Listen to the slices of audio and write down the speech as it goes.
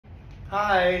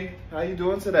Hi, how you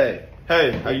doing today?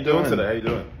 Hey, how you doing today? How you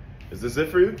doing? Is this it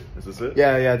for you? Is this it?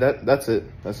 Yeah, that's it.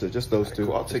 That's it. Just those two.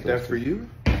 Cool. I'll take that for you.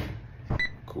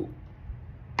 Cool.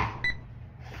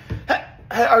 Hey,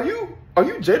 are you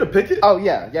Jada Pickett? Oh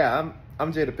yeah.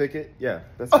 I'm Jada Pickett. Yeah,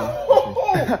 that's me.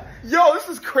 Oh, yo, this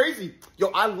is crazy.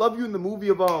 Yo, I love you in the movie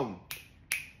of don't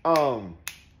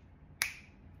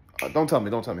tell me.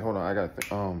 Hold on, I gotta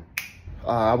think.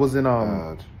 I was in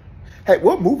Hey,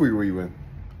 what movie were you in?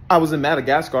 I was in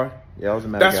Madagascar. Yeah, I was in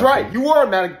Madagascar. That's right. You were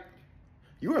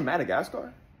in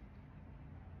Madagascar.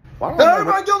 Why don't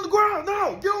everybody get on the ground?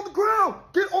 No, get on the ground.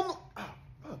 Get on the. Oh,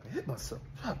 I hit myself.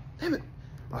 Oh, damn it.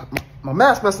 My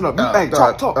mask messing up. Hey,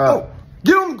 talk. Oh,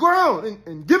 get on the ground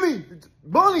and give me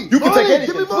money. You can take anything.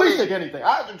 Give me money. Please take anything.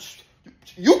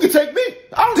 You can take me.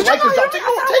 I don't like this.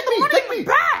 Take me.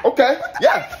 Back. Okay.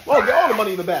 Yeah. I'll get all the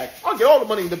money in the bag. I'll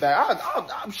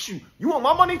shoot. You want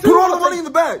my money too? Put all the money in the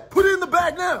bag. Put it in the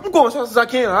bag now. I'm going as fast as I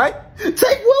can. All right.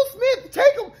 Take Will Smith.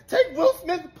 Take him. Take Will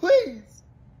Smith, please.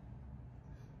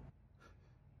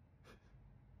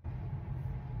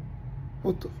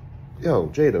 What the? Yo,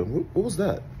 Jada, what was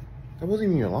that? That wasn't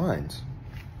even your lines.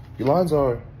 Your lines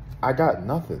are, I got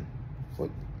nothing. What?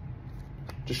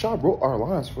 Jashaad wrote our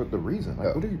lines for the reason.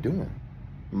 Like, what are you doing?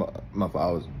 I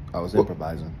was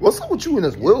improvising. What's up with you and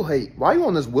this Will hate? Why are you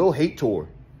on this Will hate tour?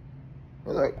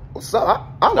 Like, what's up?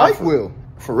 I like Will.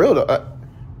 For real though.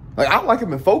 I like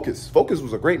him in Focus. Focus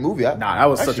was a great movie. That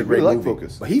was such a great movie.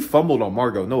 Focus. But he fumbled on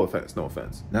Margot. No offense.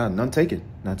 Nah, none taken.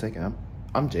 I'm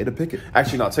Jada Pickett.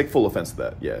 Actually, no, take full offense to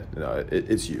that. Yeah, no,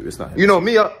 it's you. It's not him. You know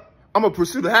me. I'm a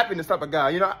pursuit of happiness type of guy.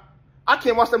 You know, I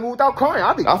can't watch that movie without crying.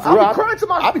 I'll be crying to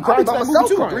myself. I'll be crying by myself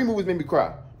too. Crying. 3 movies made me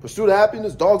cry. Pursuit of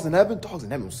Happiness, Dogs in Heaven. Dogs in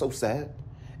Heaven was so sad.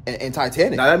 And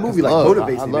Titanic. Now that movie like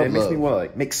motivates me, man. It makes me want to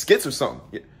like make skits or something.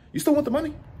 Yeah. You still want the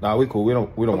money? Nah, we cool. We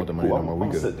don't want the money no more. We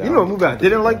good. You know what movie I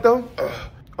didn't like though?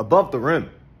 Above the Rim.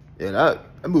 Yeah,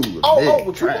 that movie was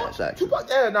with trash. Tupac.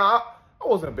 Yeah, nah. I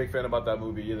wasn't a big fan about that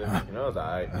movie either. You know, it was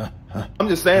alright. I'm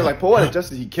just saying, like, Poetic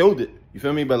Justice, he killed it. You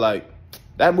feel me? But like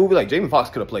that movie, like Jamie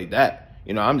Foxx could have played that.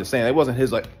 You know, I'm just saying it wasn't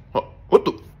his like. What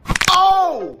the?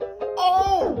 Oh!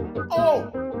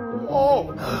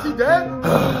 Is he dead?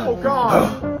 Oh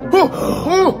God! No!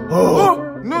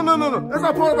 That's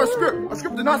not part of our script. Our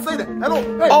script did not say that. Am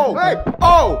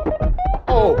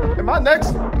I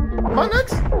next?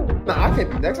 Nah, I can't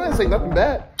be next. I didn't say nothing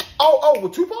bad.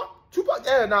 With Tupac?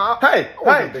 Yeah, nah. Hey,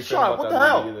 Sean, what the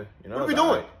hell? You know, what are we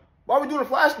doing? Why are we doing a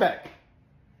flashback?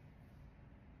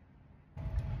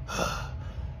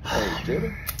 Hey,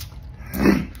 Jada.